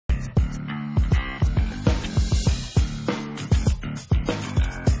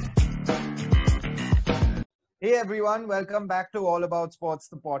Hey everyone, welcome back to All About Sports,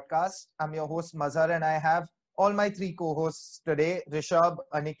 the podcast. I'm your host Mazhar and I have all my three co-hosts today, Rishabh,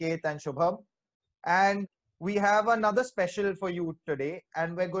 Aniket and Shubham. And we have another special for you today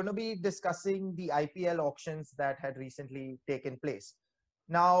and we're going to be discussing the IPL auctions that had recently taken place.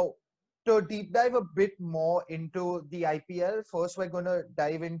 Now, to deep dive a bit more into the IPL, first we're going to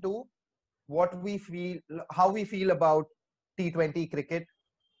dive into what we feel, how we feel about T20 cricket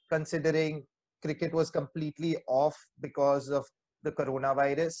considering cricket was completely off because of the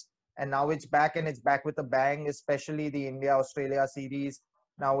coronavirus. And now it's back and it's back with a bang, especially the India Australia series.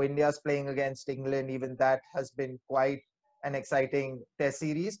 Now India's playing against England. Even that has been quite an exciting test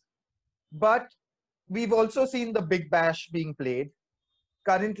series. But we've also seen the Big Bash being played.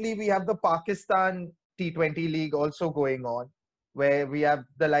 Currently, we have the Pakistan T20 League also going on, where we have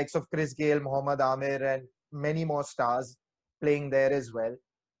the likes of Chris Gale, Mohammad Amir, and many more stars playing there as well.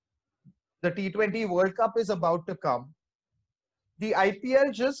 The T20 World Cup is about to come. The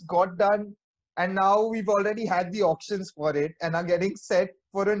IPL just got done, and now we've already had the auctions for it and are getting set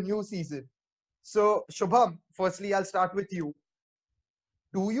for a new season. So, Shubham, firstly, I'll start with you.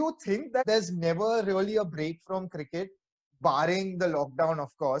 Do you think that there's never really a break from cricket, barring the lockdown, of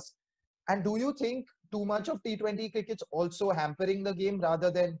course? And do you think too much of T20 cricket's also hampering the game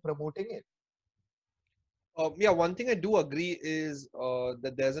rather than promoting it? Yeah, one thing I do agree is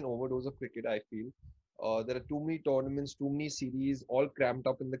that there's an overdose of cricket, I feel. There are too many tournaments, too many series, all cramped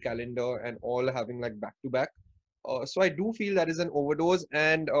up in the calendar and all having like back to back. So I do feel that is an overdose.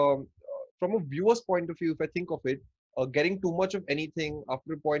 And from a viewer's point of view, if I think of it, getting too much of anything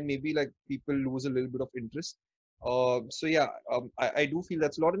after a point, maybe like people lose a little bit of interest. So yeah, I do feel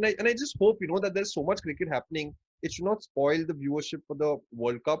that's a lot. And I just hope, that there's so much cricket happening. It should not spoil the viewership for the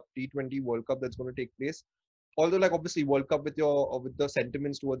World Cup, T20 World Cup that's going to take place. Although like obviously World Cup with your with the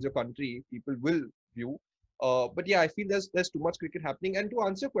sentiments towards your country, people will view. But yeah, I feel there's too much cricket happening. And to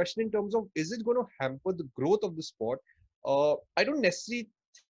answer your question in terms of is it going to hamper the growth of the sport, I don't necessarily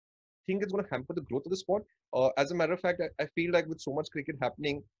think it's going to hamper the growth of the sport. As a matter of fact, I feel like with so much cricket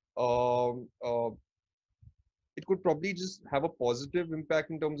happening, um, uh, it could probably just have a positive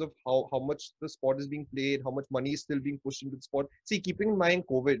impact in terms of how much the sport is being played, how much money is still being pushed into the sport. See, keeping in mind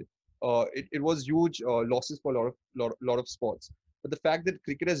COVID, it was huge losses for a lot of sports. But the fact that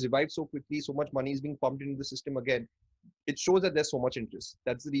cricket has revived so quickly, so much money is being pumped into the system again, it shows that there's so much interest.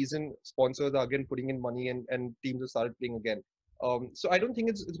 That's the reason sponsors are again putting in money and teams have started playing again. So I don't think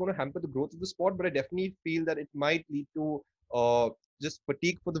it's going to hamper the growth of the sport, but I definitely feel that it might lead to just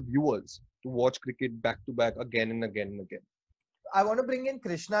fatigue for the viewers to watch cricket back to back again and again and again. I want to bring in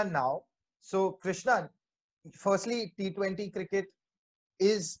Krishna now. So, Krishna, firstly, T20 cricket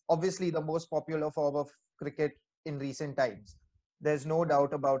is obviously the most popular form of cricket in recent times. There's no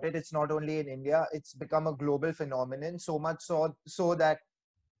doubt about it. It's not only in India, it's become a global phenomenon, so much so that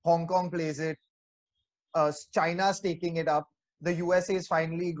Hong Kong plays it, China's taking it up. The USA has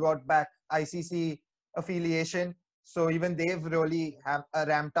finally got back ICC affiliation, so even they've really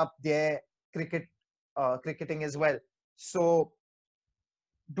ramped up their cricket cricketing as well. So,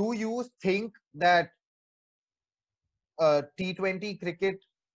 do you think that T20 cricket,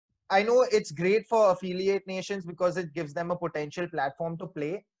 I know it's great for affiliate nations because it gives them a potential platform to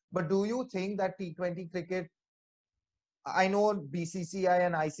play. But do you think that T20 cricket, I know BCCI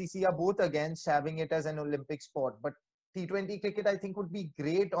and ICC are both against having it as an Olympic sport, but T20 cricket, I think, would be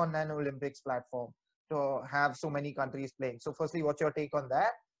great on an Olympics platform to have so many countries playing. So, firstly, what's your take on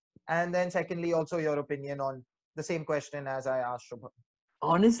that? And then, secondly, also your opinion on the same question as I asked Shubham.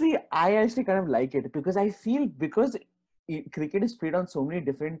 Honestly, I actually kind of like it because I feel because cricket is played on so many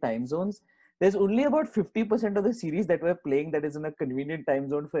different time zones, there's only about 50% of the series that we're playing that is in a convenient time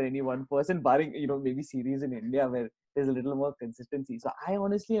zone for any one person, barring, maybe series in India where there's a little more consistency. So I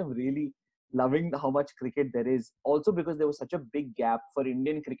honestly am really loving how much cricket there is. Also because there was such a big gap for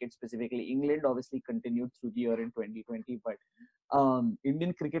Indian cricket specifically. England obviously continued through the year in 2020, but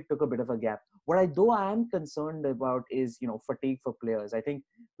Indian cricket took a bit of a gap. What I am concerned about is fatigue for players. I think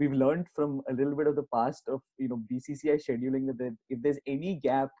we've learned from a little bit of the past of BCCI scheduling that if there's any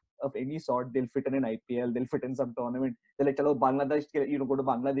gap of any sort, they'll fit in an IPL, they'll fit in some tournament. They're like, "Chalo, Bangladesh, go to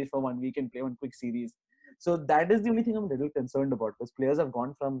Bangladesh for 1 week and play one quick series." So that is the only thing I'm a little concerned about because players have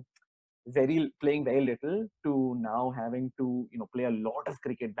gone from playing very little to now having to play a lot of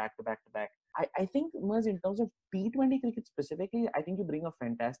cricket back to back to back. I think Maz, in terms of T20 cricket specifically, I think you bring a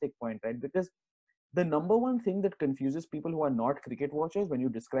fantastic point, right? Because the number one thing that confuses people who are not cricket watchers when you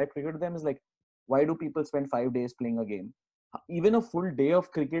describe cricket to them is like, why do people spend 5 days playing a game? Even a full day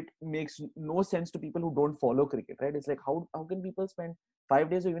of cricket makes no sense to people who don't follow cricket, right? It's like how can people spend 5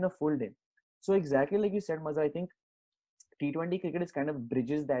 days or even a full day? So exactly like you said, Maza, I think T20 cricket is kind of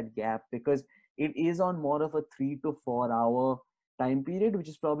bridges that gap because it is on more of a 3 to 4 hour time period, which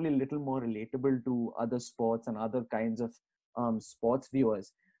is probably a little more relatable to other sports and other kinds of sports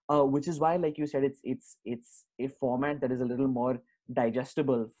viewers. Which is why, like you said, it's a format that is a little more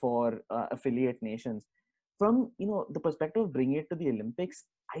digestible for affiliate nations. From the perspective of bringing it to the Olympics,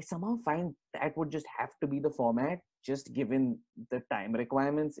 I somehow find that would just have to be the format, just given the time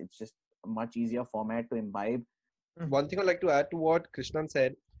requirements. It's just a much easier format to imbibe. One thing I'd like to add to what Krishnan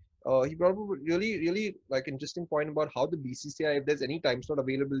said, he brought up a really like interesting point about how the BCCI, if there's any time slot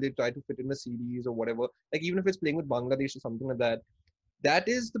available, they try to fit in a series or whatever. Like even if it's playing with Bangladesh or something like that, that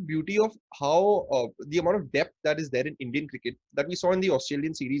is the beauty of how the amount of depth that is there in Indian cricket that we saw in the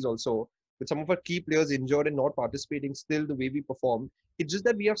Australian series also, with some of our key players injured and not participating still the way we performed. It's just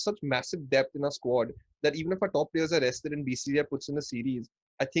that we have such massive depth in our squad that even if our top players are rested and BCCI puts in a series,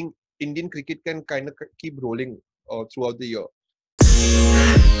 I think Indian cricket can kind of keep rolling throughout the year.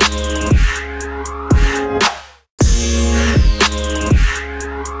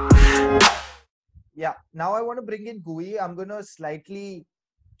 Yeah. Now I want to bring in Gui. I'm going to slightly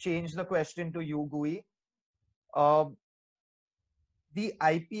change the question to you, Gui. Uh, the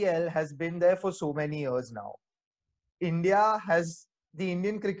IPL has been there for so many years now. The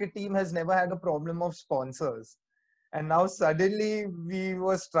Indian cricket team has never had a problem of sponsors. And now suddenly we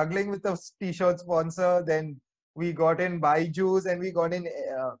were struggling with a t-shirt sponsor. Then we got in Byju's and we got in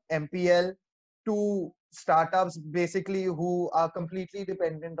MPL, two startups basically who are completely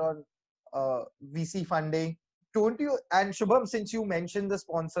dependent on VC funding. Don't you? And Shubham, since you mentioned the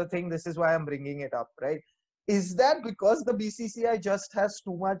sponsor thing, this is why I'm bringing it up, right? Is that because the BCCI just has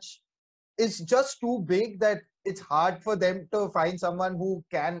too much? It's just too big that it's hard for them to find someone who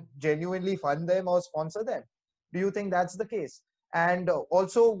can genuinely fund them or sponsor them. Do you think that's the case? And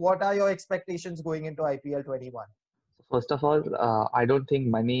also, what are your expectations going into IPL 21? First of all, I don't think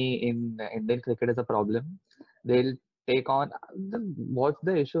money in Indian cricket is a problem. They'll take on what's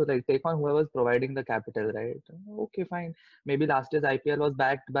the issue? Like take on whoever's providing the capital, right? Okay, fine. Maybe last year's IPL was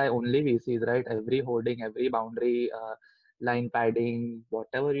backed by only VCs, right? Every holding, every boundary, line padding,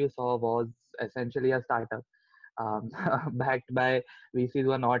 whatever you saw was essentially a startup, um, backed by VCs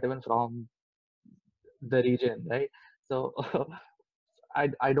who are not even from the region, right? So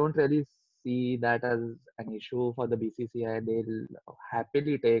I don't really see that as an issue for the BCCI. They'll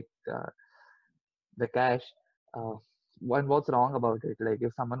happily take the cash. Uh, what's wrong about it? Like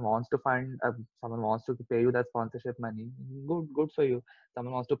if someone wants to fund, someone wants to pay you that sponsorship money, good for you.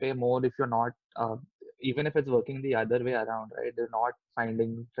 Someone wants to pay more if you're not, even if it's working the other way around, right? They're not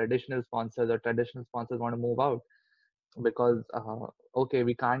finding traditional sponsors or traditional sponsors want to move out because okay,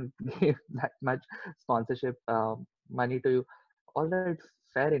 we can't give that much sponsorship money to you. All right,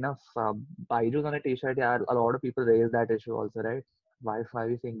 fair enough. Byju's on a t-shirt, yeah, a lot of people raise that issue also, right? Why are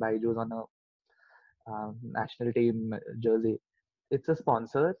we seeing Byju's on a national team jersey? It's a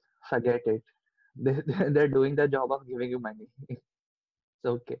sponsor, forget it. They're doing their job of giving you money.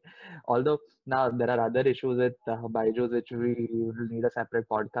 So okay. Although now there are other issues with Byju's which we will need a separate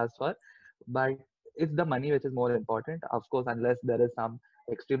podcast for, but it's the money which is more important. Of course, unless there is some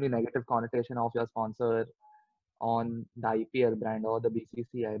extremely negative connotation of your sponsor on the IPL brand or the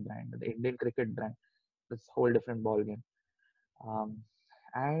BCCI brand, the Indian cricket brand, it's a whole different ballgame. Um,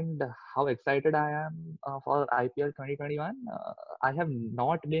 and how excited I am for IPL 2021. I have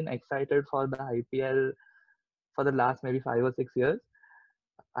not been excited for the IPL for the last maybe 5 or 6 years,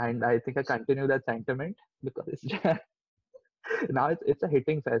 and I think I continue that sentiment because it's now it's a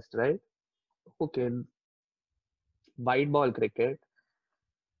hitting fest, right? Okay, white ball cricket,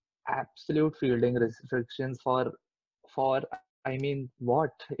 absolute fielding restrictions for I mean what?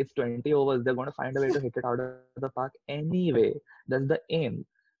 It's 20 overs. They're going to find a way to hit it out of the park anyway. That's the aim.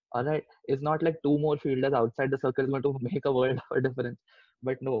 All right, it's not like two more fielders outside the circle is going to make a world of a difference.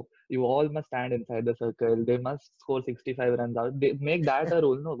 But no, you all must stand inside the circle. They must score 65 runs out. They make that a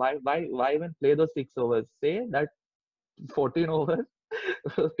rule. No, why even play those 6 overs? Say that 14 overs,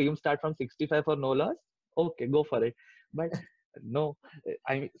 teams start from 65 for no loss. Okay, go for it. But no,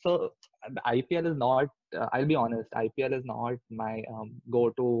 so the IPL is not. I'll be honest. IPL is not my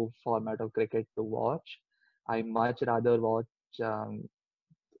go-to format of cricket to watch. I much rather watch um,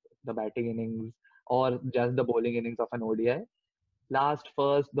 the batting innings or just the bowling innings of an ODI.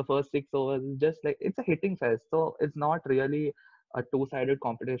 The first 6 overs is just like it's a hitting fest. So it's not really a two-sided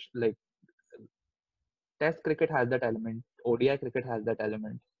competition. Like Test cricket has that element, ODI cricket has that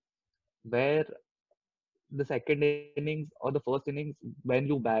element, where the second innings or the first innings, when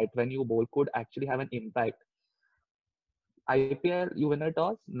you bat, when you bowl, could actually have an impact. IPL, you win a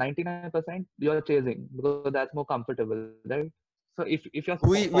toss, 99% you're chasing because that's more comfortable, right? So if you're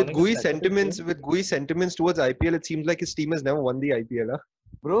following a specific team, With Gui sentiments towards IPL, it seems like his team has never won the IPL. Huh?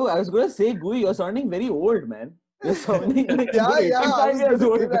 Bro, I was gonna say, Gui, you're sounding very old, man. You're sounding like a Yeah, good yeah, I 85 was years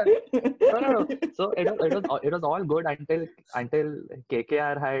gonna old. say that. no, no, no. So it was all good until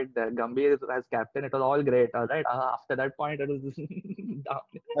KKR had Gambhir as captain. It was all great. All right. After that point, it was down.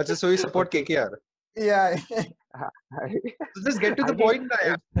 That's just so you support Okay. KKR. Yeah. So just get to I the mean, point, na,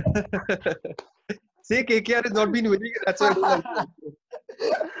 yaar. Say KKR has not been winning. That's why I don't like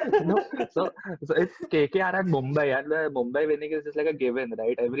it. no, so it's KKR and Mumbai, and the Mumbai winning is just like a given,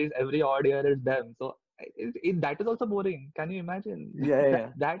 right? Every odd year is them. So that is also boring. Can you imagine? Yeah,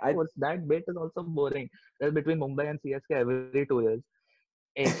 that yeah. I that bit is also boring. Between Mumbai and CSK every 2 years.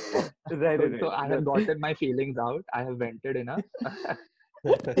 Anyway, right, so right, so right. I have gotten my feelings out. I have vented enough.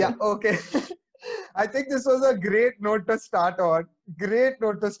 Yeah, okay. I think this was a great note to start on. Great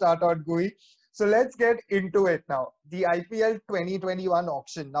note to start on, Gui. So let's get into it now. The IPL 2021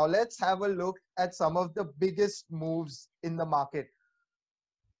 auction. Now let's have a look at some of the biggest moves in the market.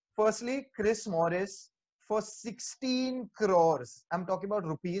 Firstly, Chris Morris for 16 crores. I'm talking about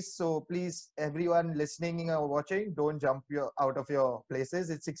rupees. So please, everyone listening or watching, don't jump out of your places.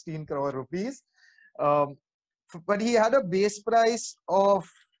 It's 16 crore rupees. Um, but he had a base price of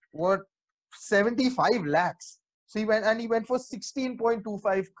what 75 lakhs. So he went for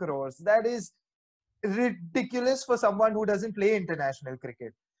 16.25 crores. That is ridiculous for someone who doesn't play international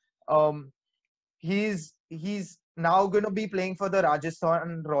cricket. Um, he's now going to be playing for the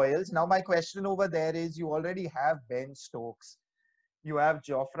Rajasthan Royals. Now my question over there is, you already have Ben Stokes, you have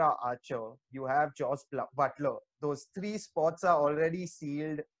Jofra Archer, you have Josh Butler. Those three spots are already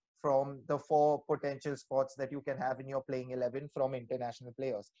sealed from the four potential spots that you can have in your playing 11 from international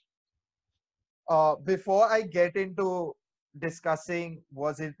players. Before I get into discussing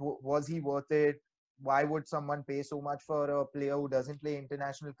was he worth it, why would someone pay so much for a player who doesn't play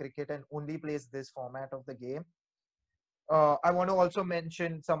international cricket and only plays this format of the game, I want to also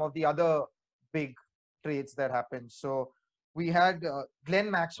mention some of the other big trades that happened. So we had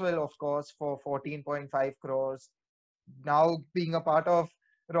Glenn Maxwell, of course, for 14.5 crores. Now being a part of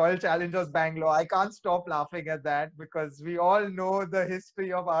Royal Challengers Bangalore, I can't stop laughing at that because we all know the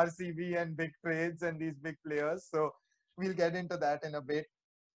history of RCB and big trades and these big players. So we'll get into that in a bit.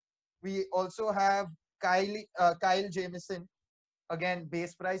 We also have Kyle Jamieson, again,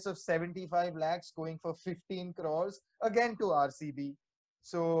 base price of 75 lakhs going for 15 crores, again to RCB.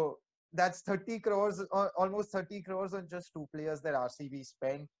 So that's 30 crores, almost 30 crores on just two players that RCB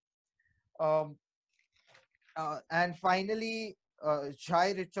spent. Um, and finally,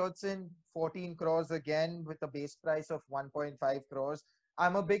 Jai Richardson, 14 crores again with a base price of 1.5 crores.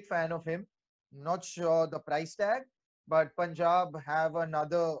 I'm a big fan of him. Not sure the price tag, but Punjab have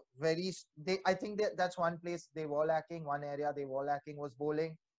another I think that's one place they were lacking, one area they were lacking was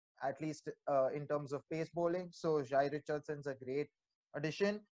bowling, at least in terms of pace bowling. So Jai Richardson's a great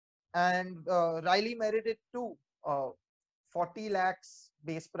addition. And Riley Meredith too. 40 lakhs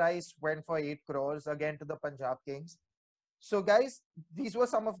base price went for 8 crores again to the Punjab Kings. So, guys, these were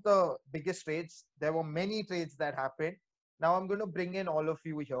some of the biggest trades. There were many trades that happened. Now, I'm going to bring in all of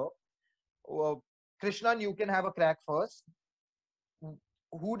you here. Krishnan, you can have a crack first.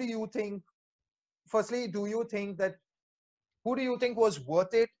 Who do you think, firstly, who do you think was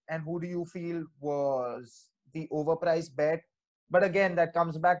worth it and who do you feel was the overpriced bet? But again, that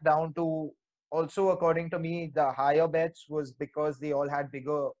comes back down to also, according to me, the higher bets was because they all had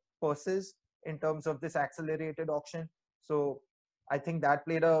bigger purses in terms of this accelerated auction. So I think that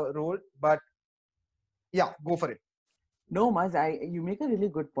played a role. But yeah, go for it. No, Maz, you make a really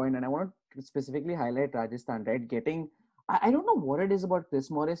good point, and I want to specifically highlight Rajasthan, right? I don't know what it is about Chris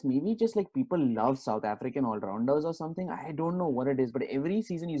Morris. Maybe just like people love South African all rounders or something. I don't know what it is, but every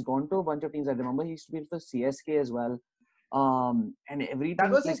season he's gone to a bunch of teams. I remember he used to be for CSK as well. And every That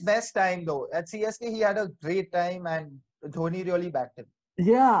team was like his best time, though. At CSK, he had a great time, and Dhoni really backed him.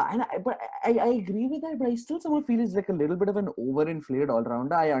 yeah, and I agree with that, but I still somehow feel he's like a little bit of an overinflated all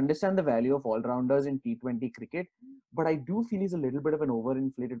rounder. I understand the value of all rounders in T20 cricket, but I do feel he's a little bit of an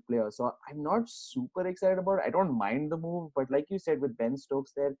overinflated player. So I'm not super excited about it. I don't mind the move, but like you said with Ben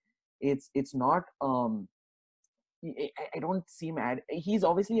Stokes there, it's not I don't see him ad. He's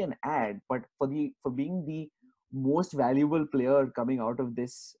obviously an ad, but for being the most valuable player coming out of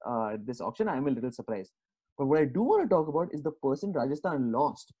this auction, I'm a little surprised. But what I do want to talk about is the person Rajasthan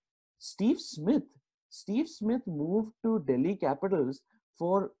lost, Steve Smith. Steve Smith moved to Delhi Capitals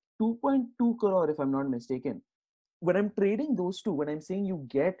for 2.2 crore, if I'm not mistaken. When I'm trading those two, when I'm saying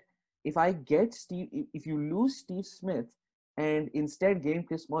if I get Steve, if you lose Steve Smith, and instead gave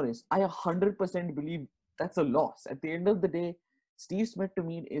Chris Morris, I 100% believe that's a loss. At the end of the day, Steve Smith to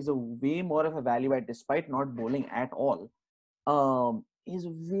me is a way more of a value add, despite not bowling at all. Is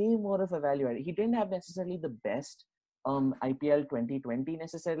way more of a value add. He didn't have necessarily the best IPL 2020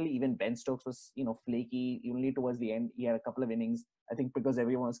 necessarily. Even Ben Stokes was, flaky only towards the end. He had a couple of innings, I think, because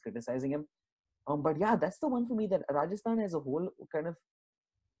everyone was criticizing him. But yeah, that's the one for me, that Rajasthan as a whole kind of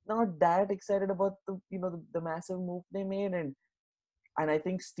not that excited about the massive move they made, and I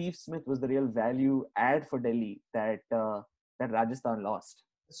think Steve Smith was the real value add for Delhi that Rajasthan lost.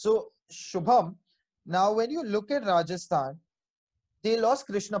 So, Shubham, now when you look at Rajasthan, they lost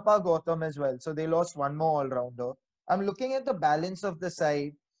Krishnappa Gautam as well. So they lost one more all-rounder. I'm looking at the balance of the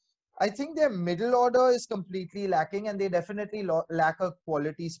side. I think their middle order is completely lacking, and they definitely lack a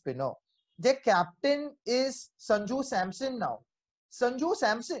quality spinner. Their captain is Sanju Samson now. Sanju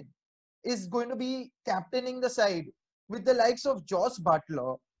Samson is going to be captaining the side with the likes of Joss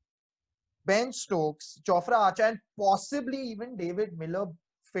Butler, Ben Stokes, Jofra Archer, and possibly even David Miller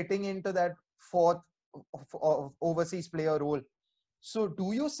fitting into that fourth overseas player role. So,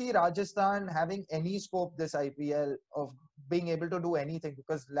 do you see Rajasthan having any scope this IPL of being able to do anything?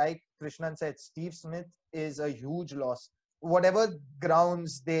 Because, like Krishnan said, Steve Smith is a huge loss. Whatever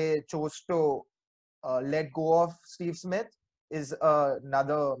grounds they chose to let go of Steve Smith is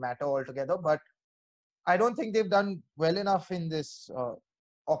another matter altogether. But I don't think they've done well enough in this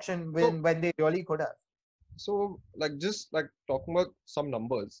auction when they really could have. So, like, just like talking about some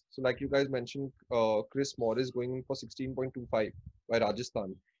numbers. So, like you guys mentioned, Chris Morris going in for 16.25 by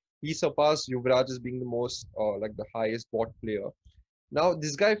Rajasthan. He surpassed Yuvraj as being the most, like, the highest bought player. Now,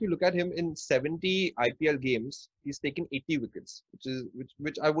 this guy, if you look at him in 70 IPL games, he's taken 80 wickets,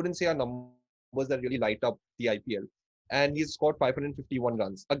 which I wouldn't say are numbers that really light up the IPL. And he's scored 551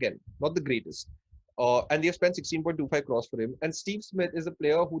 runs. Again, not the greatest. And they've spent 16.25 crores for him. And Steve Smith is a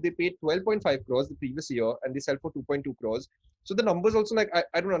player who they paid 12.5 crores the previous year, and they sell for 2.2 crores. So the numbers also, like,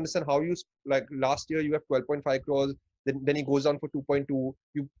 I don't understand how you, like, last year you have 12.5 crores, then he goes down for 2.2.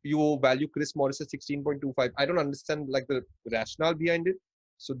 You value Chris Morris at 16.25. I don't understand, like, the rationale behind it.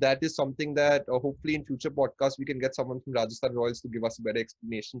 So that is something that hopefully in future podcasts we can get someone from Rajasthan Royals to give us a better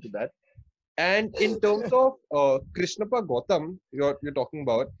explanation to that. And in terms of Krishnappa Gautam, you're talking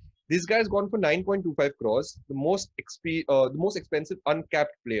about, this guy has gone for 9.25 crores, the most expensive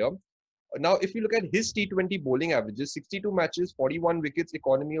uncapped player. Now, if you look at his T20 bowling averages, 62 matches, 41 wickets,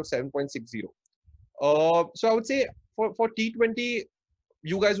 economy of 7.60. So I would say for T20,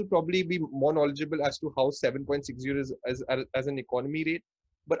 you guys would probably be more knowledgeable as to how 7.60 is as an economy rate.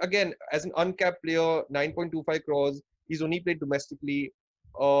 But again, as an uncapped player, 9.25 crores, he's only played domestically.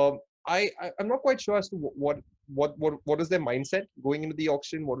 I'm not quite sure as to what is their mindset going into the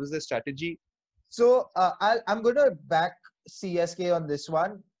auction. What is their strategy? So I'm going to back CSK on this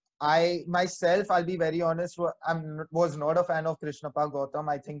one. I'll be very honest, was not a fan of Krishnappa Gautam.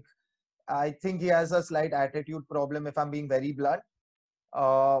 I think he has a slight attitude problem, if I'm being very blunt.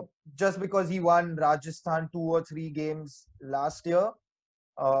 Just because he won Rajasthan 2 or 3 games last year,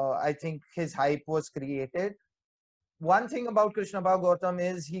 I think his hype was created. One thing about Krishnappa Gautam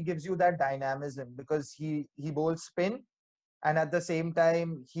is he gives you that dynamism because he bowls spin, and at the same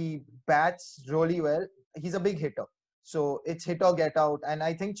time he bats really well. He's a big hitter, so it's hit or get out, and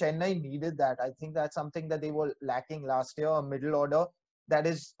I think Chennai needed that. I think that's something that they were lacking last year, a middle order that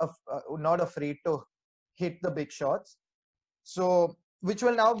is not afraid to hit the big shots. So which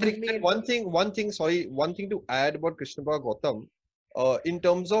will now bring me And one thing to add about Krishnappa Gautam, in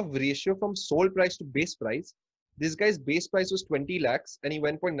terms of ratio from sold price to base price, this guy's base price was 20 lakhs and he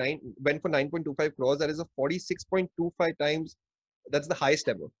went for 9.25 crores. That is a 46.25 times. That's the highest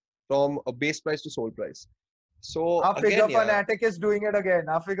ever from a base price to sold price. So our again, figure fanatic is doing it again.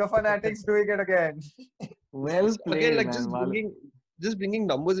 Our figure fanatic's doing it again. Well played, again, like man. just bringing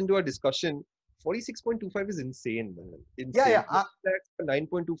numbers into our discussion. 46.25 is insane, man. Insane. Yeah.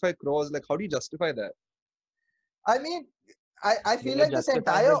 9.25 crores. Like, how do you justify that? I mean, I feel They like this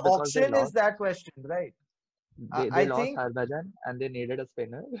justified entire it because they auction is lost. that question, right? They I lost think, Harbhajan and they needed a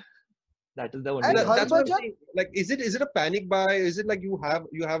spinner. That is the and only That's what I'm Harbhajan, saying. Like, is it a panic buy? Is it like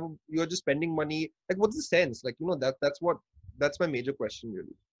you're just spending money? Like, what's the sense? Like, that's my major question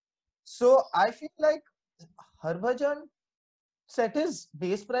really. so I feel like Harbhajan set his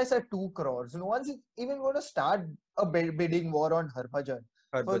base price at 2 crores. No one's even going to start a bidding war on Harbhajan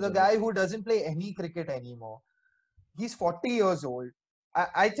for the Harbhajan. guy who doesn't play any cricket anymore. He's 40 years old.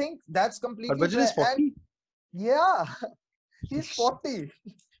 I think that's completely Harbhajan fair. is And 40. yeah, he's 40.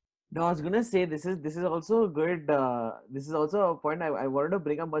 No, I was gonna say this is also a good. This is also a point I wanted to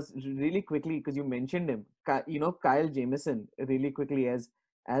bring up was really quickly because you mentioned him. Kyle Jamieson really quickly as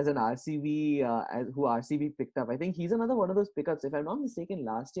an RCB as who RCB picked up. I think he's another one of those pickups. If I'm not mistaken,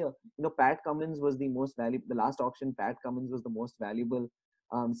 last year, Pat Cummins was the most valuable. The last auction, Pat Cummins was the most valuable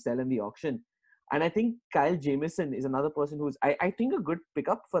sell in the auction. And I think Kyle Jamieson is another person who's I think a good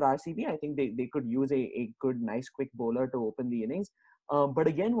pickup for RCB. I think they could use a good, nice, quick bowler to open the innings. But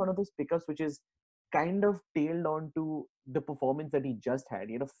again, one of those pickups which is kind of tailed on to the performance that he just had.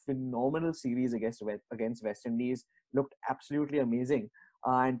 He had a phenomenal series against West Indies, looked absolutely amazing,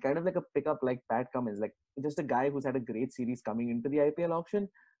 and kind of like a pickup like Pat Cummins, like just a guy who's had a great series coming into the IPL auction,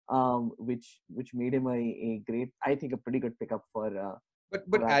 which made him a great, I think, a pretty good pickup But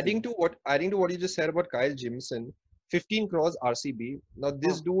for adding RCB. to what you just said about Kyle Jimson, 15 crores RCB. Now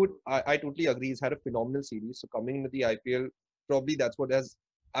this Oh, dude, I totally agree. He's had a phenomenal series. So coming into the IPL, probably that's what has.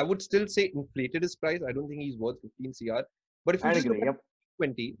 I would still say inflated his price. I don't think he's worth 15 CR. But if you I'd just look agree. at Yep.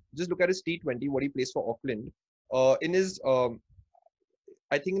 T20, just look at his T20, what he plays for Auckland. In his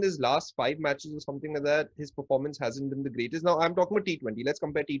I think in his last 5 matches or something like that, his performance hasn't been the greatest. Now I'm talking about T20. Let's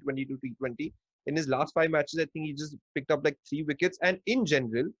compare T20 to T20. In his last 5 matches, I think he just picked up like 3 wickets. And in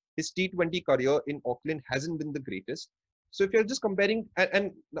general, his T20 career in Auckland hasn't been the greatest. So if you're just comparing,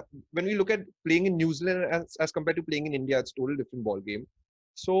 and when we look at playing in New Zealand as compared to playing in India, it's a total different ball game.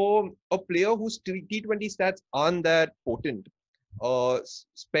 So a player whose T20 stats aren't that potent,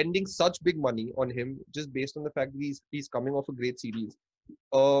 spending such big money on him just based on the fact that he's coming off a great series.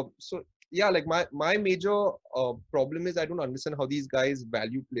 So yeah, like my major problem is I don't understand how these guys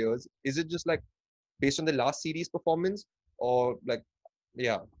value players. Is it just like based on the last series performance, or like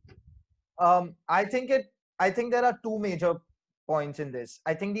yeah, I think there are two major points in this.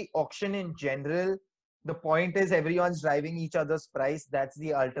 I think the auction in general, the point is everyone's driving each other's price. That's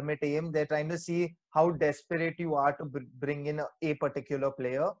the ultimate aim. They're trying to see how desperate you are to bring in a particular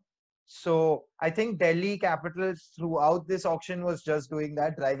player. So I think Delhi Capitals throughout this auction was just doing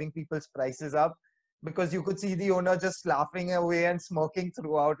that, driving people's prices up, because you could see the owner just laughing away and smirking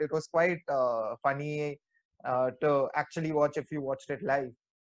throughout. It was quite funny to actually watch if you watched it live.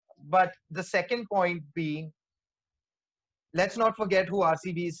 But the second point being, let's not forget who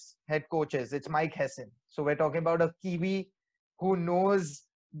RCB's head coach is. It's Mike Hesson. So we're talking about a Kiwi who knows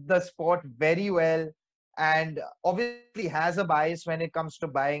the sport very well and obviously has a bias when it comes to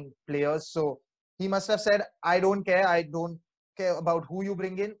buying players. So he must have said, I don't care. I don't care about who you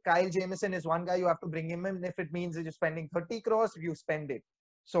bring in. Kyle Jamieson is one guy you have to bring him in. If it means that you're spending 30 crores, you spend it.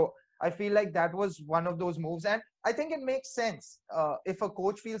 So I feel like that was one of those moves. And I think it makes sense. If a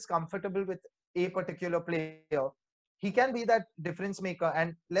coach feels comfortable with a particular player, he can be that difference maker.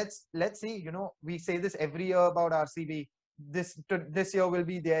 And let's see, we say this every year about RCB. This year will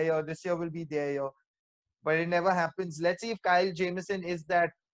be their year, this year will be their year, but it never happens. Let's see if Kyle Jamieson is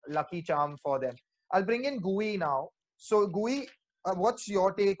that lucky charm for them. I'll bring in Gui now. So Gui, what's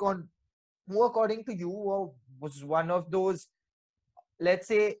your take on who, according to you, was one of those, let's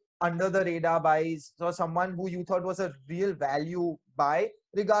say, under the radar buys, or someone who you thought was a real value buy,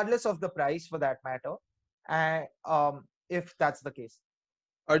 regardless of the price for that matter? And if that's the case.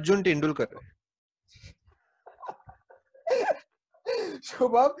 Arjun Tendulkar.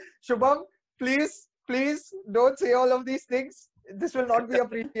 Shubham, Shubham, please don't say all of these things. This will not be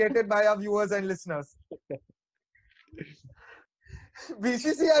appreciated by our viewers and listeners.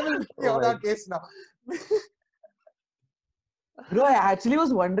 BCCI will be Oh on my. our case now. Bro, I actually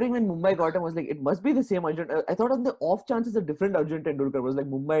was wondering when Mumbai got him. I was like, it must be the same Arjun. I thought on the off chances a different Arjun Tendulkar. I was like,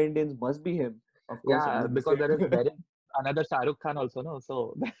 Mumbai Indians must be him. Of course, it Yeah, was the because there is same. another Shah Rukh Khan also, no?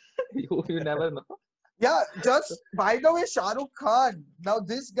 So you never know. Yeah, just by the way, Shah Rukh Khan. Now,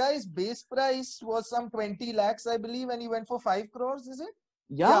 this guy's base price was some 20 lakhs, I believe, and he went for 5 crores, is it?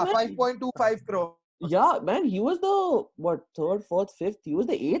 Yeah, Yeah, man. 5.25 crores. Yeah, man. He was the what third, fourth, fifth. He was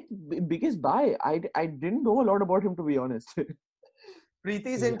the eighth biggest buy. I didn't know a lot about him, to be honest.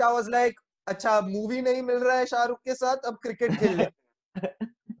 Preeti Yeah. Zinta was like, अच्छा movie नहीं मिल रहा है शाहरुख के साथ, अब cricket खेल ले.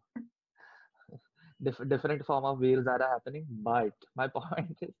 Different form of wheels are happening, but my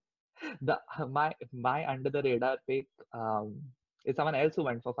point is the my under the radar pick is someone else who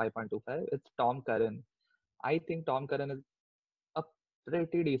went for 5.25. It's Tom Curran. I think Tom Curran is a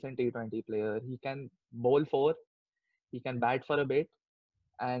pretty decent T20 player. He can bowl four, he can bat for a bit,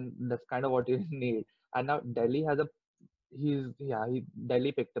 and that's kind of what you need. And now Delhi has a he's yeah he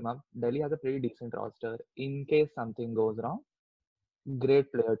Delhi picked him up. Delhi has a pretty decent roster in case something goes wrong.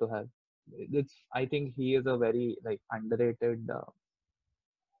 Great player to have. It's I think he is a very like underrated.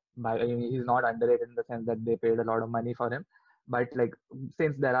 I mean, he's not underrated in the sense that they paid a lot of money for him, But like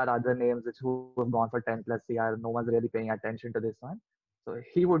since there are other names which who have gone for 10 plus CR, no one's really paying attention to this one. So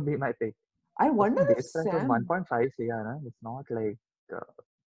he would be my pick. I Also, wonder the if base price was Sam. 1.5 CR. Huh? It's not like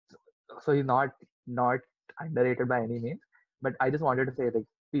so he's not underrated by any means. But I just wanted to say like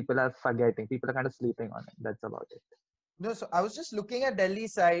people are forgetting, people are kind of sleeping on it. That's about it. No, so I was just looking at Delhi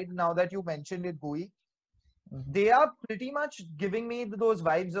side now that you mentioned it, Gui. Mhm. They are pretty much giving me those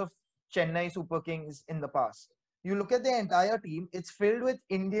vibes of Chennai Super Kings in the past. You look at the entire team, it's filled with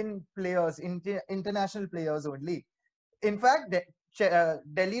Indian players, international players only. In fact,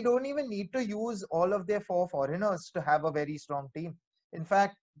 Delhi don't even need to use all of their four foreigners to have a very strong team. In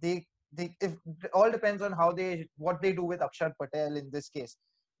fact, they if it all depends on how they what they do with Akshar Patel in this case.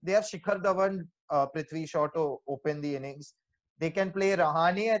 They have Shikhar Dhawan, Prithvi Shaw to open the innings. They can play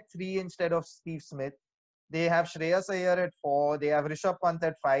Rahane at 3 instead of Steve Smith. They have Shreyas Iyer at 4. They have Rishabh Pant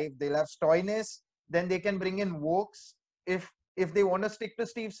at 5. They'll have Stoinis. Then they can bring in Wokes. If they want to stick to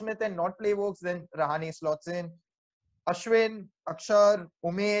Steve Smith and not play Wokes, then Rahane slots in. Ashwin, Akshar,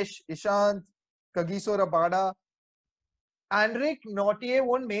 Umesh, Ishant, Kagiso Rabada. Enric Nautier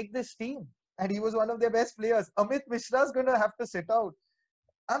won't make this team. And he was one of their best players. Amit Mishra is going to have to sit out.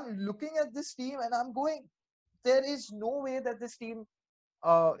 I'm looking at this team and I'm going, there is no way that this team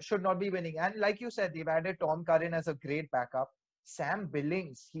should not be winning. And like you said, they've added Tom Curran as a great backup. Sam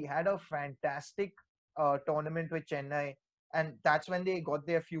Billings, he had a fantastic tournament with Chennai. And that's when they got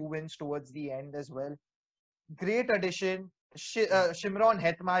their few wins towards the end as well. Great addition. Shimron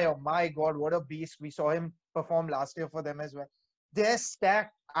Hetmeyer, my God, what a beast. We saw him perform last year for them as well. They're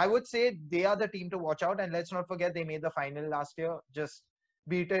stacked. I would say they are the team to watch out. And let's not forget, they made the final last year, just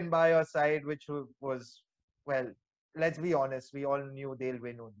beaten by a side which was, well, let's be honest, we all knew they'll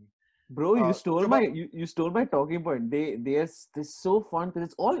win only. Bro, Shubham, you stole my talking point. They're so fun because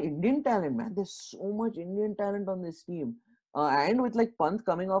it's all Indian talent, man. There's so much Indian talent on this team. And with like Pant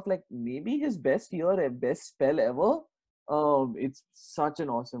coming off like maybe his best year, best spell ever. It's such an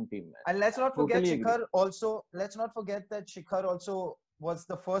awesome team, man. and let's not forget Totally agree. Shikhar also. Let's not forget that Shikhar also was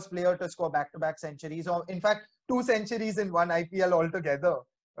the first player to score back-to-back centuries, or in fact, 2 centuries in one IPL altogether.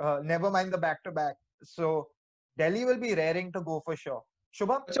 Never mind the back-to-back. So Delhi will be raring to go for sure.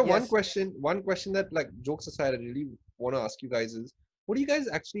 Shubham, So yes, one question that like jokes aside, I really want to ask you guys is, what do you guys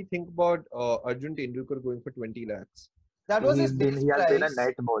actually think about Arjun Tendulkar going for 20 lakhs? that was his He base has been a price.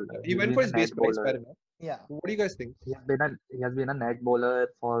 net bowler. He He's went for been a his base net price, bowler. fair enough. Yeah, What do you guys think? He has been a net bowler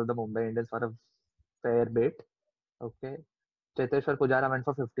for the Mumbai Indians for a fair bit. Okay. Cheteshwar Pujara went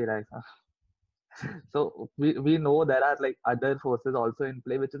for 50 lakhs. So we know there are like other forces also in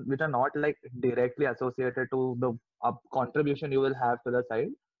play which are not like directly associated to the contribution you will have to the side.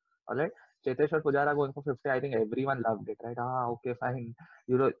 All right. Cheteshwar Pujara going for 50, I think everyone loved it, right? Ah, okay, fine.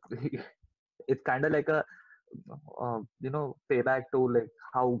 You know, it's kind of like a payback to like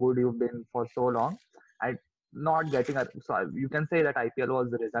how good you've been for so long. I not getting a so you can say that IPL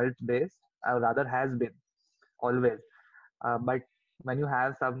was result based, or rather has been always. But when you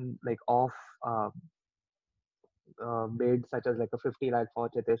have some like off uh, bid such as like a 50 lakh for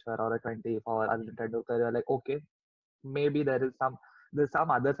Cheteshwar or a 20 for Arjun Tendulkar, you're like okay, maybe there's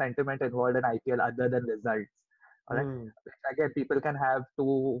some other sentiment involved in IPL other than results. All right. Hmm. Again, people can have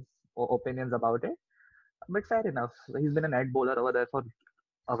two opinions about it, but fair enough. He's been a net bowler over there for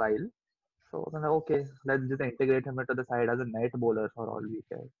a while. So I'm like, okay, let's just integrate him into the side as a net bowler for all we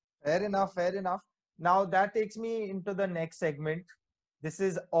care. Fair enough, fair enough. Now that takes me into the next segment. This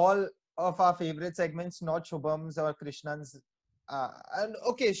is all of our favorite segments, not Shubham's or Krishnan's. And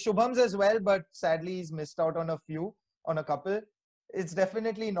okay, Shubham's as well, but sadly he's missed out on a couple. It's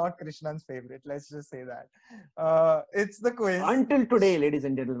definitely not Krishnan's favorite. Let's just say that. It's the quiz. Until today, ladies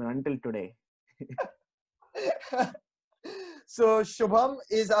and gentlemen, until today. So Shubham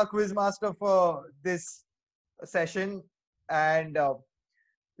is our quiz master for this session, and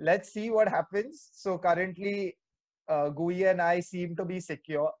let's see what happens. So currently, Gui and I seem to be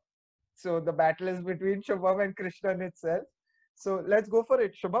secure. So the battle is between Shubham and Krishnan itself. So let's go for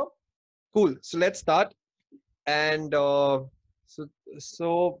it, Shubham. Cool. So let's start. And so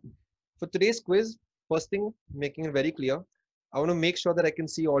for today's quiz, first thing, making it very clear, I want to make sure that I can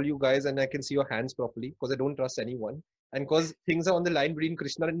see all you guys and I can see your hands properly because I don't trust anyone. And because things are on the line between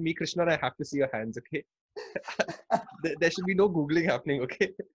Krishna and me, Krishna, I have to see your hands, okay? There should be no Googling happening,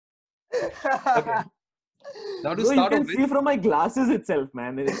 okay? Okay. Now to Bro, you start can off see from my glasses itself,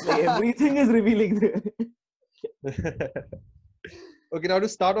 man. It's like everything is revealing there. with. Okay, now to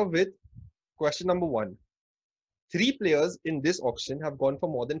start off with, question number 1. 3 players in this auction have gone for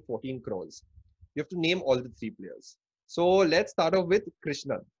more than 14 crores. You have to name all the 3 players. So let's start off with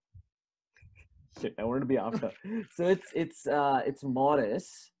Krishna. Shit, I wanted to be after. So it's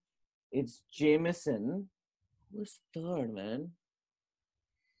Morris, it's Jameson. Who's third, man?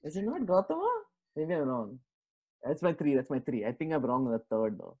 Is it not Gautama? Maybe I'm wrong. That's my three. I think I'm wrong on the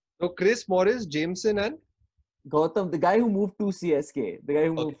third though. So Chris Morris, Jameson, and Gautam, the guy who moved to CSK, the guy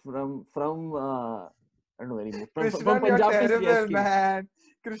who Okay. moved from I don't know where he moved from Krishnan, you're Punjab to terrible, CSK. man.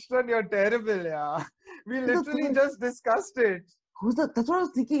 Krishnan, you're terrible, yeah. We Who's the literally third? just discussed it. That's what I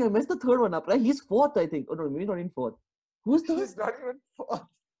was thinking. I messed the third one up, right? He's fourth, I think. Oh no, maybe not in fourth. Who's third? He's not even fourth.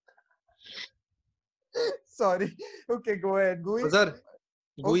 Sorry. Okay, go ahead. Gui. Mazhar,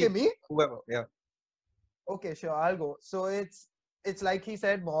 Okay, Gui, me? whoever. Yeah. Okay, sure. I'll go. So it's like he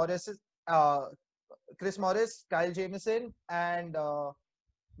said, Chris Morris, Kyle Jameson, and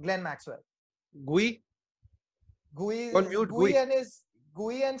Glenn Maxwell. Gui, Gui, On mute, Gui Gui. and his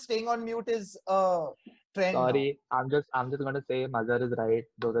Gui and staying on mute is a trend now. Sorry, I'm just gonna say Mazhar is right.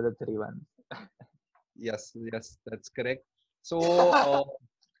 Those are the three ones. yes, that's correct. So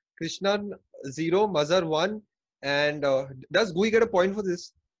Krishnan 0, Mazhar 1, and does Gui get a point for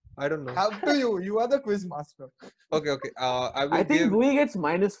this? I don't know. How do you? You are the quiz master. Okay. I will I think give. Gui gets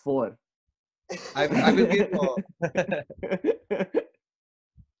 -4. I will give.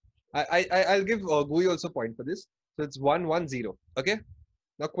 I'll give Gui also point for this. So it's 1-1-0. Okay.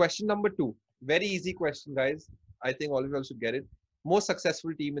 Now question number 2. Very easy question, guys. I think all of you all should get it. Most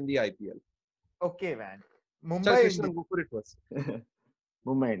successful team in the IPL. Okay, man. Chal, Mumbai Krishnan, Indians. go for it first.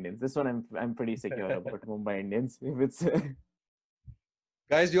 Mumbai Indians. This one I'm pretty secure about Mumbai Indians. If it's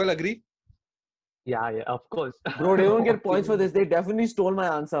Guys, do you all agree? Yeah, of course. bro, they don't get points for this. They definitely stole my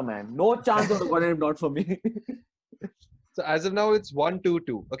answer, man. No chance of got it if not for me. So as of now, it's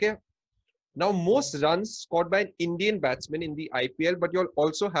 1-2-2. Okay. Now, most runs scored by an Indian batsman in the IPL, but you'll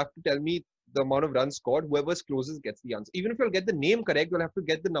also have to tell me the amount of runs scored. Whoever's closest gets the answer. Even if you'll get the name correct, you'll have to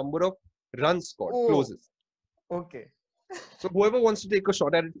get the number of runs scored Oh. closest. Okay. So whoever wants to take a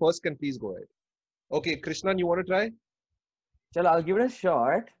shot at it first can please go ahead. Okay, Krishnan, you want to try? Chalo, I'll give it a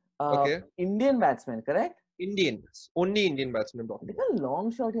shot. Okay. Indian batsman, correct? Indian. Only Indian batsman I'm I talking think about. a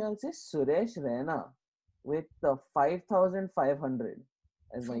long shot here. I'll say Suresh Raina with 5,500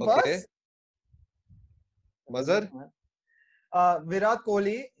 as my Okay. First, Mazhar? Virat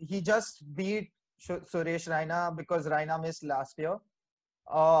Kohli, he just beat Suresh Raina because Raina missed last year.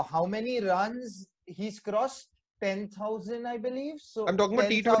 How many runs? He's crossed 10,000, I believe. So I'm talking about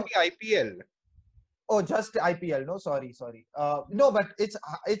 10,000 T20 IPL. Oh, just IPL. No, sorry. No, but it's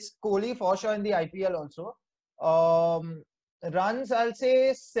Kohli for sure in the IPL also. Runs, I'll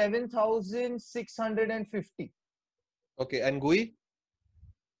say 7,650. Okay, and Gui?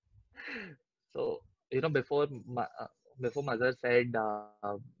 So before Mazhar said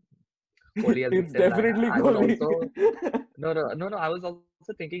Kohli has It's beaten Raina, definitely I was Kohli. also no. I was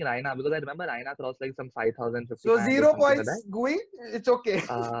also thinking Raina because I remember Raina crossed like some 5,050. So 0 points, Gui. It's okay.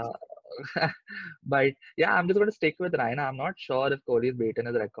 But yeah, I'm just going to stick with Raina. I'm not sure if Kohli has beaten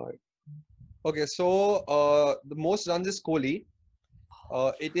his record. Okay, so the most runs is Kohli.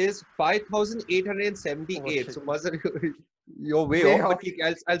 It is 5,878. Oh, shit. So Mazhar, you're way Way off. off.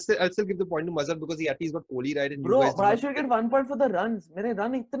 But I'll still give the point to Mazhar because he at least got Kohli right and you Bro, guys but did I not should get get 1 point for the runs. Mere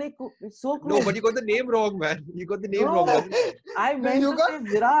run it's so close. No, but you got the name wrong, man. You got the name No. wrong. Mazhar. I meant you to got- say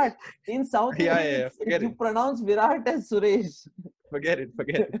Virat. In South Yeah, India, yeah, forget you it. pronounce Virat as Suresh. Forget it.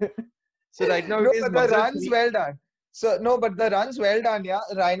 So right now No, it is but the Mazhar runs 3. well done. So no, but the runs well done. Yeah,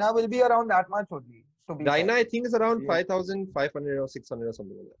 Raina will be around that much only. To be Raina, fair. I think, is around Yeah. 5,500 or 600 or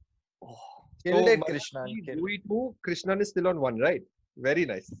something like that. Killed So it, Mazhar Krishnan. 3, Killed. Gui 2, Krishnan is still on 1, right? Very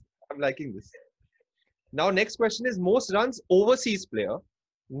nice. I'm liking this. Now, next question is most runs overseas player.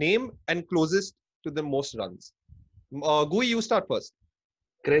 Name and closest to the most runs. Gui, you start first.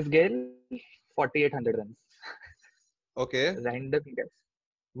 Chris Gayle, 4,800 runs. Okay. Random guess.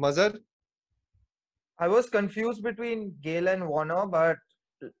 Mazhar, I was confused between Gale and Warner, but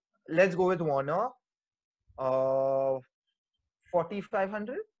let's go with Warner.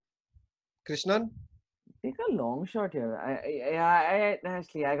 4,500. Krishnan, Take a long shot here. I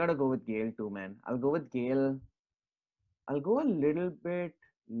actually I gotta go with Gale too, man. I'll go with Gale. I'll go a little bit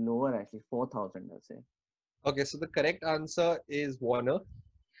lower actually, 4,000. I'll say. Okay, so the correct answer is Warner.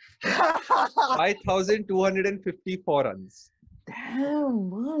 5,254 runs. Damn,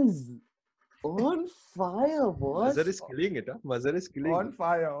 Muzz. On fire, boss. Mazhar is killing it, huh? Mazhar is killing On it.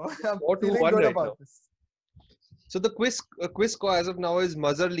 fire. I'm 4-1 feeling good right about now. this. So the quiz score as of now is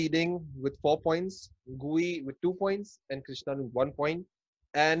Mazhar leading with 4 points, Gui with 2 points, and Krishnan with 1 point.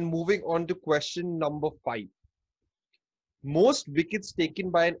 And moving on to question number 5. Most wickets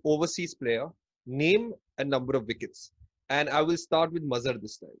taken by an overseas player. Name a number of wickets. And I will start with Mazhar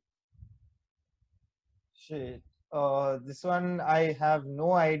this time. Shit. This one I have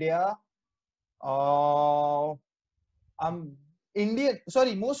no idea. Uh, Indian.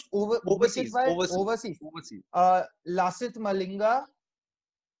 Sorry, most wickets Overseas, by overseas, overseas. overseas. Lasith Malinga.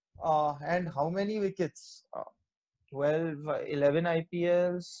 And how many wickets? 12, 11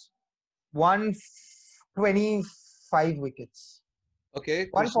 IPLs. 125 wickets. Okay,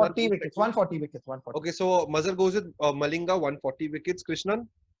 Krishnan, 140 you wickets. second. 140 wickets. 140. Okay, so Mazhar goes with Malinga, 140 wickets. Krishnan,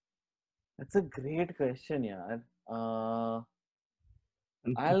 That's a great question, yaar.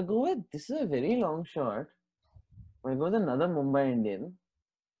 I'll go with, this is a very long shot. I'll go with another Mumbai Indian.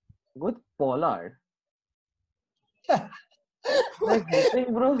 Go with Pollard. Like,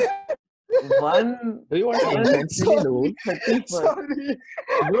 hitting, bro. One. Do you want to intentionally lose? 31st. Sorry.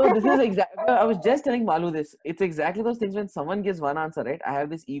 Bro, this is exactly. I was just telling Malu this. It's exactly those things when someone gives one answer, right? I have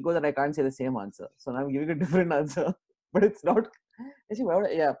this ego that I can't say the same answer. So now I'm giving a different answer. But it's not. Actually, why would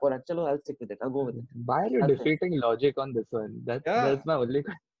I, yeah, Pollard. Chalo, I'll stick with it. I'll go with it. Why are you I'll say. defeating logic on this one? Yeah. That's my only.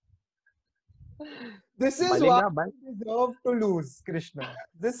 This is why Malinga, but you deserve to lose, Krishna.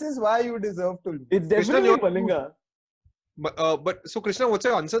 This is why you deserve to lose. It's Krishnan, definitely you're- Malinga. but so Krishnan, what's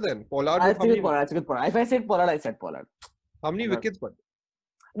your answer then? Pollard. I'll with how stick with many, Pollard. I'll stick with Pollard. If I said Pollard, I said Pollard. how many Pollard. wickets? But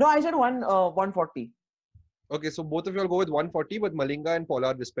No, I said 140. okay, so both of you all go with 140, but Malinga and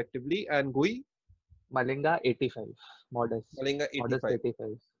Pollard respectively, and Gui, Malinga 85. Modest. Malinga Modest 85.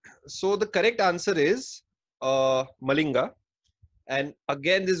 85. So the correct answer is Malinga. And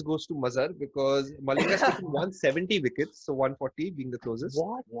again, this goes to Mazhar because Malinga has taken 170 wickets, so 140 being the closest.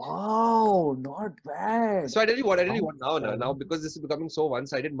 What? Wow, not bad. So I tell you what now because this is becoming so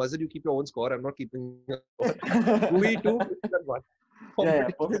one-sided. Mazhar, you keep your own score. I'm not keeping. Gui 2, Krishnan 1. Yeah,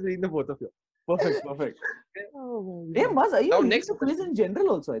 Competition perfect. between the both of you. Perfect. Oh, Hey, Maz, are you Now, leading next the quiz in general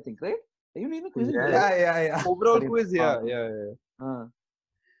also, I think, right? Are you leading the quiz in Yeah. general? Yeah. Overall Sorry. quiz, yeah.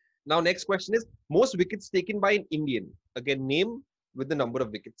 Now, next question is most wickets taken by an Indian. Again, name with the number of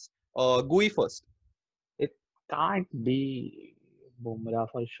wickets. Gui first. Can't be Bumrah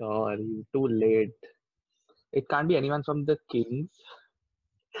for sure. He's too late. It can't be anyone from the Kings.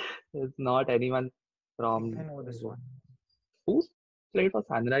 It's not anyone from. I know this one. Who's played for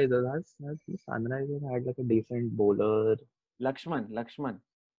Sunrisers? Sunrisers had like a decent bowler. Lakshman.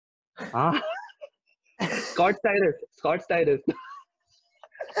 Ah, Scott Tyrus.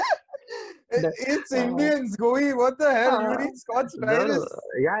 It's Indians, Goi. What the hell? You need Scott's No, Tyrus.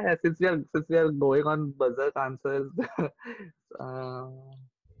 yeah. Since we are going on buzzer answers,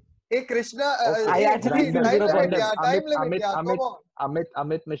 Hey, Krishna. Okay. I hey, actually Goi, feel time good about limit, them. yeah. Time limit, yeah. Amit, Come on.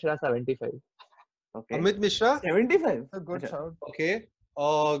 Amit Mishra 75. Okay. Amit Mishra. 75. It's a good Acha. shout. Okay.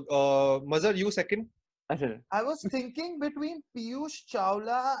 Mazhar, you second. Acha. I was thinking between Piyush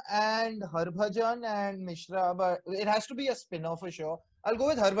Chawla and Harbhajan and Mishra, but it has to be a spinner for sure. I'll go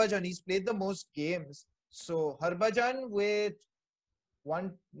with Harbhajan. He's played the most games. So Harbhajan with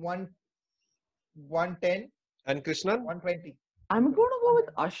 110, And Krishnan. 120. I'm going to go with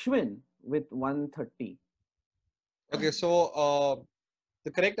Ashwin with 130. Okay, so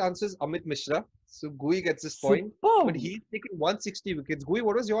the correct answer is Amit Mishra. So Gui gets this point. Superb. But he's taken 160 wickets. Gui,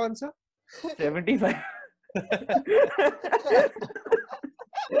 what was your answer? 75.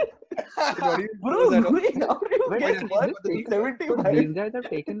 What do you Bro, know that of? Gui, how do you Wait, guess wait, one? wait, So 75? these guys have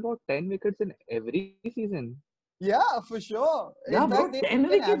taken about 10 wickets in every season. Yeah, for sure. Yeah, In bro, fact, they 10 took an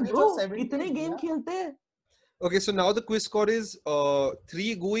wickets, average bro. of 17. Kitne game Yeah. khelte hain? Okay, so now the quiz score is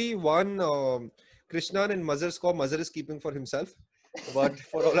 3 Gui, 1 Krishnan, and Mazhar's score. Mazhar is keeping for himself. But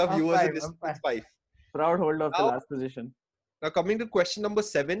for all our I'm viewers, fine, it is I'm fine. 5. Proud holder of the Now- last position. Now, coming to question number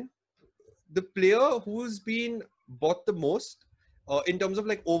 7, the player who's been bought the most in terms of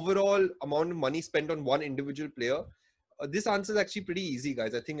like overall amount of money spent on one individual player, this answer is actually pretty easy,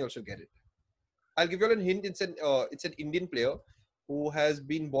 guys. I think you all should get it. I'll give you all a hint. It's an Indian player who has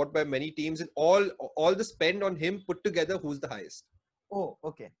been bought by many teams, and all the spend on him put together, who's the highest? Oh,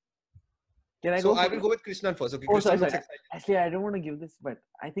 okay. Can I So go I for will go with Krishnan first. Okay, Oh, Krishnan sorry. looks excited. Actually, I don't want to give this, but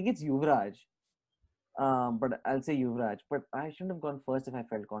I think it's Yuvraj. But I'll say Yuvraj. But I shouldn't have gone first if I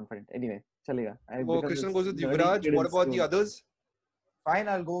felt confident. Anyway, chalega. I Oh, become Krishnan this goes with nerdy Yuvraj. kid What in about the school. others? Fine,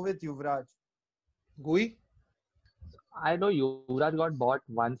 I'll go with Yuvraj. Gui? I know Yuvraj got bought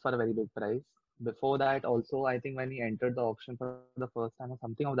once for a very big price. Before that, also, I think when he entered the auction for the first time or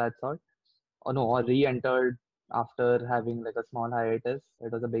something of that sort, or re-entered after having like a small hiatus,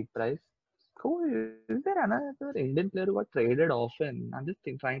 it was a big price. Cool. Is there another Indian player who got traded often? I'm just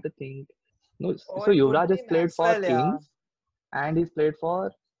trying to think. No, Oh, so it could Yuvraj has be played for Maxwell, yeah. Kings and he's played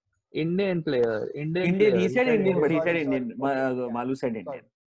for Indian player. Indian, player. he said Indian, but he said Sorry, Indian. sorry. Okay, yeah. Malu said Sorry. Indian.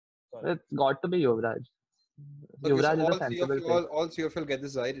 Sorry. It's got to be Yuvraj. Okay, Yuvraj so is a sensible pick. all three of you will get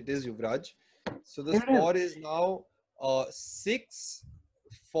this right. It is Yuvraj. So the Yeah. score is now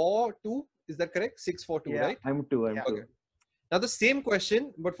 6-4-2. Is that correct? 6-4-2, Yeah. right? I'm two. I'm Yeah. two. Okay. Now the same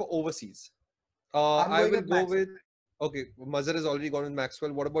question, but for overseas. I'm I going will with go Maxwell. with. Okay, Mazhar has already gone with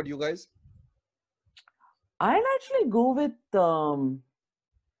Maxwell. What about you guys? I'll actually go with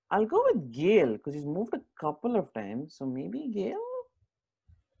I'll go with Gale because he's moved a couple of times, so maybe Gale.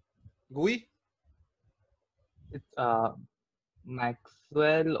 Gui? It's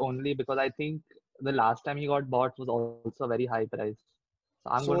Maxwell only because I think the last time he got bought was also a very high price.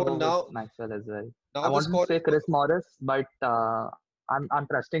 So I'm going So to go with now, Maxwell as well. now I the wanted to score say is Chris Morris, but I'm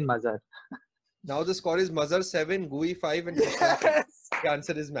trusting Mazhar. now the score is Mazhar 7, Gui 5, and Krishna 3. Yes. The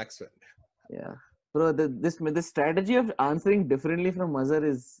answer is Maxwell. Yeah, bro. This strategy of answering differently from Mazhar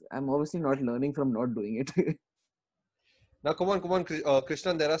is I'm obviously not learning from not doing it. Now come on,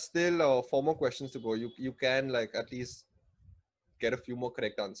 Krishna. There are still 4 more questions to go. You can like at least get a few more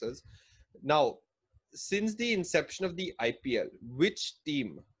correct answers. Now, since the inception of the IPL, which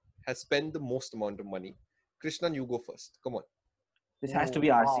team has spent the most amount of money? Krishnan, you go first. Come on. This has to Oh, be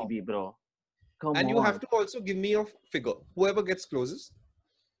wow. RCB, bro. Come And on. you have to also give me a figure. Whoever gets closest.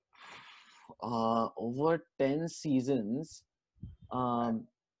 Over 10 seasons, I'll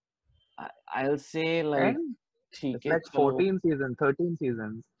say like And ठीक it's है, like चलो, 14 seasons, 13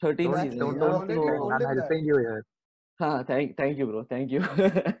 seasons. 13 Exactly. seasons. I already So, told I'm him that. helping you here. thank you, bro. Thank you.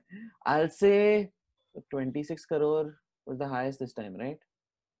 I'll say 26 crore was the highest this time, right?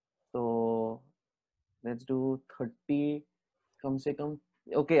 So let's do 30. Come se come.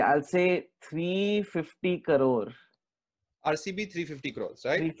 Okay, I'll say 350 crore. RCB 350 crores,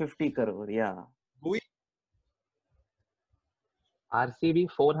 right? 350 crore, yeah. Gui RCB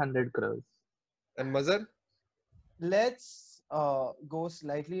 400 crores. and Mazhar. Let's go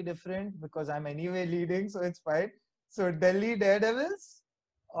slightly different because I'm anyway leading, so it's fine. So Delhi Daredevils,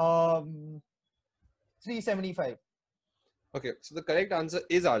 375. Okay, so the correct answer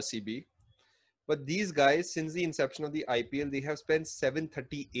is RCB. But these guys, since the inception of the IPL, they have spent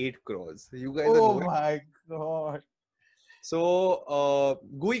 738 crores. You guys are Oh nowhere. my god. So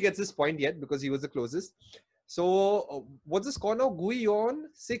Gui gets this point yet because he was the closest. So what's the score now? Gui, you're on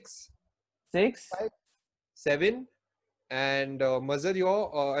 6, 6? 7, and Mazhar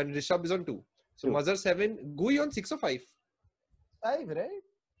you're and Rishabh is on 2. So 2. Mazhar 7, Gui on 6 or 5. 5, right?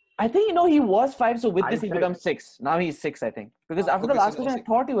 I think he was 5, so with I this he said- becomes 6. Now he's 6, I think. Because after Okay, the so last now question, I 6.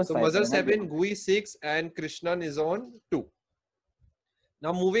 thought he was So 5. Mazhar but I might be 7, wrong. Gui 6, and Krishnan is on 2.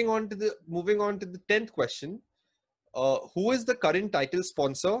 Now moving on to the 10th question. Who is the current title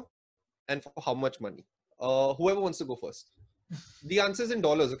sponsor and for how much money? Whoever wants to go first. The answer is in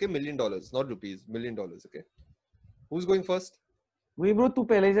dollars, okay? $1 million, not rupees. $1 million, okay? Who's going first? We bro, tu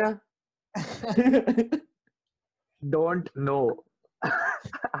pehle ja. Don't know.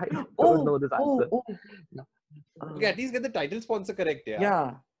 I don't Oh, know this answer. Okay, at least get the title sponsor correct, yeah.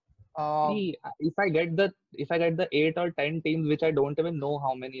 Yeah. See, if I get the 8 or 10 teams which I don't even know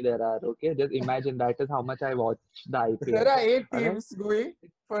how many there are, okay, just imagine that is how much I watch the IPL. There are 8 Okay? teams going,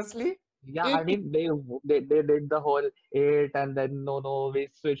 firstly. Yeah, 8 I mean they did the whole 8 and then no we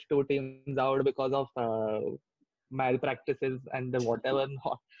switched 2 teams out because of malpractices and the whatever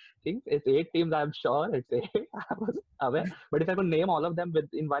not things. It's 8 teams, I'm sure. It's 8. I was aware, but if I could name all of them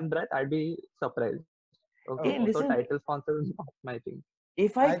in one breath, I'd be surprised. Okay, Hey, so listen, title sponsor is not my thing.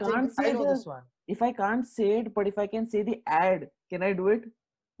 if I I think can't I say know this one. if I can't say it, but if I can say the ad, can I do it?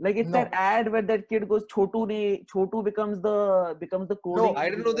 Like it's No. that ad where that kid goes Chotu becomes the coding. I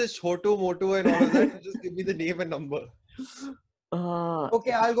don't know this Chotu, Motu and all of that. You just give me the name and number.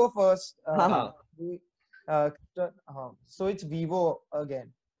 Okay, I'll go first. Huh. So it's Vivo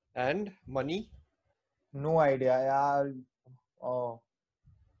again. And money? No idea. Yeah.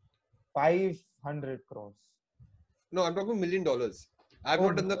 500 crores. No, I'm talking $1 million. I've Oh,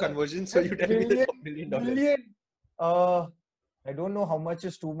 not done the conversion, so you tell me billion, the $1 million. billion. I don't know how much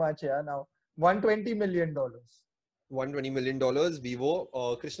is too much. Yeah, now $120 million. $120 million, Vivo.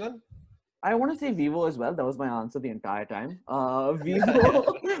 Krishnan? I want to say Vivo as well. That was my answer the entire time. Vivo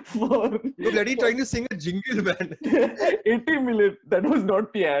for You're bloody trying to sing a jingle, man. 80 million. That was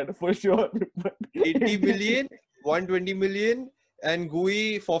not the ad for sure. But 80 million, 120 million, and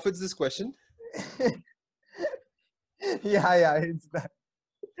Gui forfeits this question. Yeah, it's that.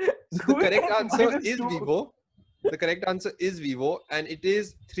 So the correct answer Minus is 2. Vivo. The correct answer is Vivo, and it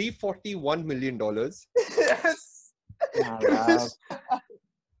is $341 million. Yes.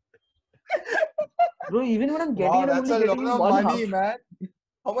 Bro, even when I'm getting Wow, it, I'm that's a only lot getting of one money, half. man.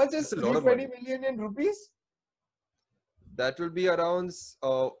 How much is That's a lot of 320 million in rupees? That will be around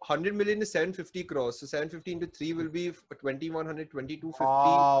 100 million is 750 crores. So 750 into 3 will be 2100, 2250,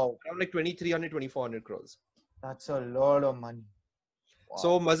 Wow, around like 2300, 2400 crores. that's a lot of money.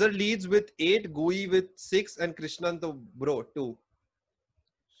 So Wow. Mazhar leads with 8, Gui with 6, and Krishnan the bro 2.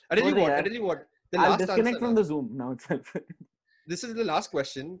 I tell you Sorry, what, I yaar. tell you what. The I'll last disconnect answer from now. the Zoom now itself. This is the last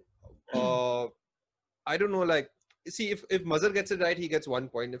question. I don't know, like, see, if Mazhar gets it right, he gets 1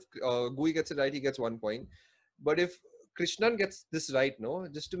 point. If Gui gets it right, he gets 1 point. But if Krishnan gets this right, no,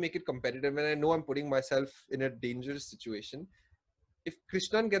 just to make it competitive, and I know I'm putting myself in a dangerous situation. If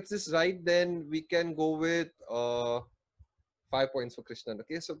Krishnan gets this right, then we can go with 5 points for Krishnan.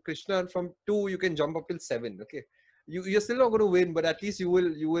 Okay, so Krishnan from 2, you can jump up till 7. Okay, you're still not going to win, but at least you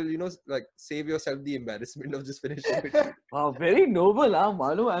will like save yourself the embarrassment of just finishing it. Wow, very noble,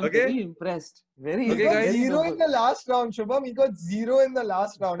 Malu. I'm Okay. very impressed. Very, He Okay, got guys. very zero in noble. the last round, Shubham. He got 0 in the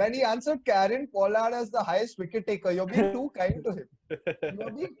last round. And he answered Karen Pollard as the highest wicket taker. You're being too kind to him.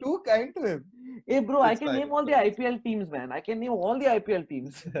 You're being too kind to him. Hey, bro, I It's can fine, name it's all the fine. IPL teams, man. I can name all the IPL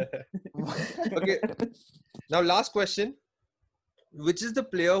teams. Okay, now last question. Which is the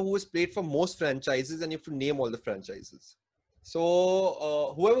player who has played for most franchises, and you have to name all the franchises? So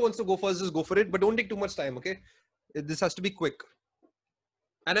whoever wants to go first, just go for it, but don't take too much time, okay? This has to be quick.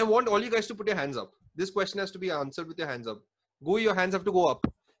 And I want all you guys to put your hands up. This question has to be answered with your hands up. Go, your hands have to go up.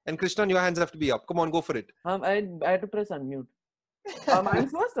 And Krishnan, your hands have to be up. Come on, go for it. I had to press unmute. I'm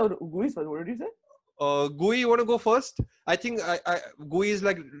first or Gui's first? What did you say? Gui, you want to go first? I think Gui is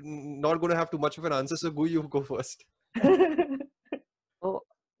like not going to have too much of an answer, so Gui, you go first. So,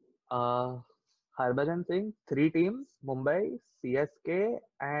 Harbhajan Singh, 3 teams: Mumbai, CSK,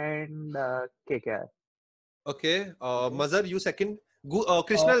 and KKR. Okay, Okay. Mazhar, you second.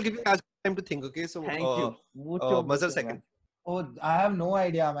 Krishna, I'll give you as time to think. Okay, so Thank you. Mucho, Mazhar mucho, second. man. Oh, I have no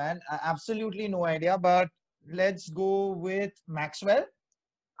idea, man. Absolutely no idea. But let's go with Maxwell.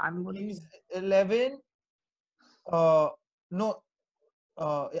 I'm gonna He's 11. Uh, no.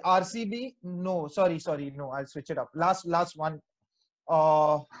 RCB. No, sorry. No, I'll switch it up. Last one.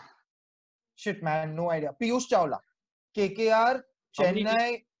 Uh, shit, man. No idea. Piyush Chawla. KKR, How many teams?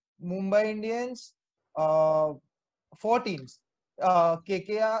 Chennai, Mumbai Indians. 4 teams.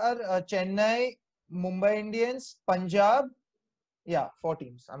 KKR, Chennai, Mumbai Indians, Punjab. Yeah, 4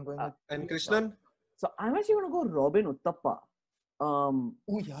 teams. I'm going with. And Piyush Chawla. Krishnan? So I'm actually going to go Robin Uttappa. Oh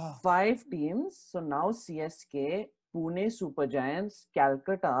yeah. 5 teams. So now CSK, Pune Super Giants,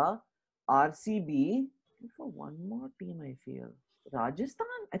 Calcutta, RCB. For one more team, I feel. Rajasthan?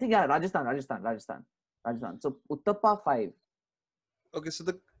 I think, yeah, Rajasthan. So Uttappa 5. Okay, so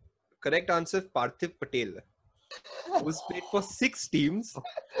the correct answer is Parthiv Patel, who's played for 6 teams: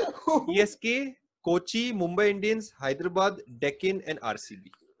 CSK, Kochi, Mumbai Indians, Hyderabad, Deccan, and RCB.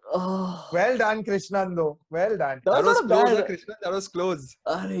 Oh, Well done, Krishnan, though. Well done. that That was was not close, bad. Krishna. That was close.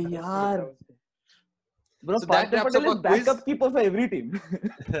 Arey That was good, yaar. that was good. Bro, So that Parthiv wraps Patel up is our quiz. backup keeper for every team.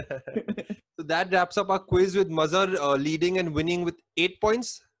 So that wraps up our quiz with Mazhar leading and winning with 8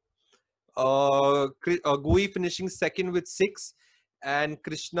 points. Gui finishing second with 6, and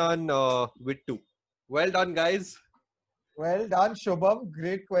Krishnan with 2. Well done, guys. Well done, Shubham.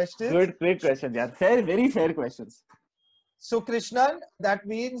 Great questions. Great questions, yeah. Very fair questions. So, Krishnan, that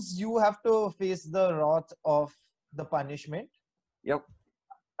means you have to face the wrath of the punishment. Yep.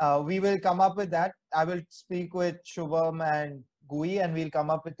 We will come up with that. I will speak with Shubham and Gui, and we'll come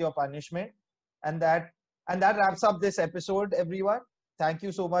up with your punishment. And that wraps up this episode, everyone. Thank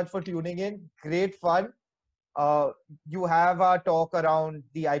you so much for tuning in. Great fun. You have our talk around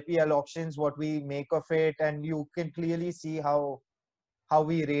the IPL auctions, what we make of it, and you can clearly see how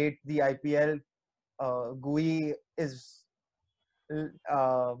we rate the IPL. Gui is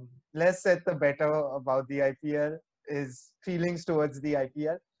less said the better about the IPL, his feelings towards the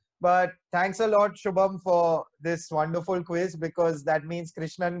IPL. But thanks a lot, Shubham, for this wonderful quiz, because that means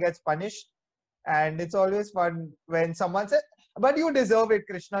Krishnan gets punished. And it's always fun when someone says, but you deserve it,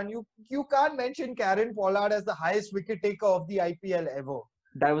 Krishnan. You can't mention Karen Pollard as the highest wicket taker of the IPL ever.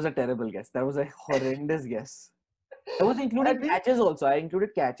 That was a terrible guess. That was a horrendous guess. I was including And catches also. I included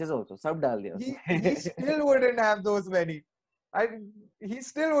catches also. Sab dal diya he still wouldn't have those many. He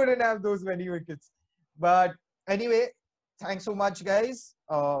still wouldn't have those many wickets. But anyway, thanks so much, guys.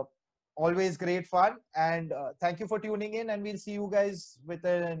 Always great fun. And thank you for tuning in. And we'll see you guys with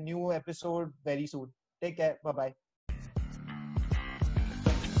a new episode very soon. Take care. Bye-bye.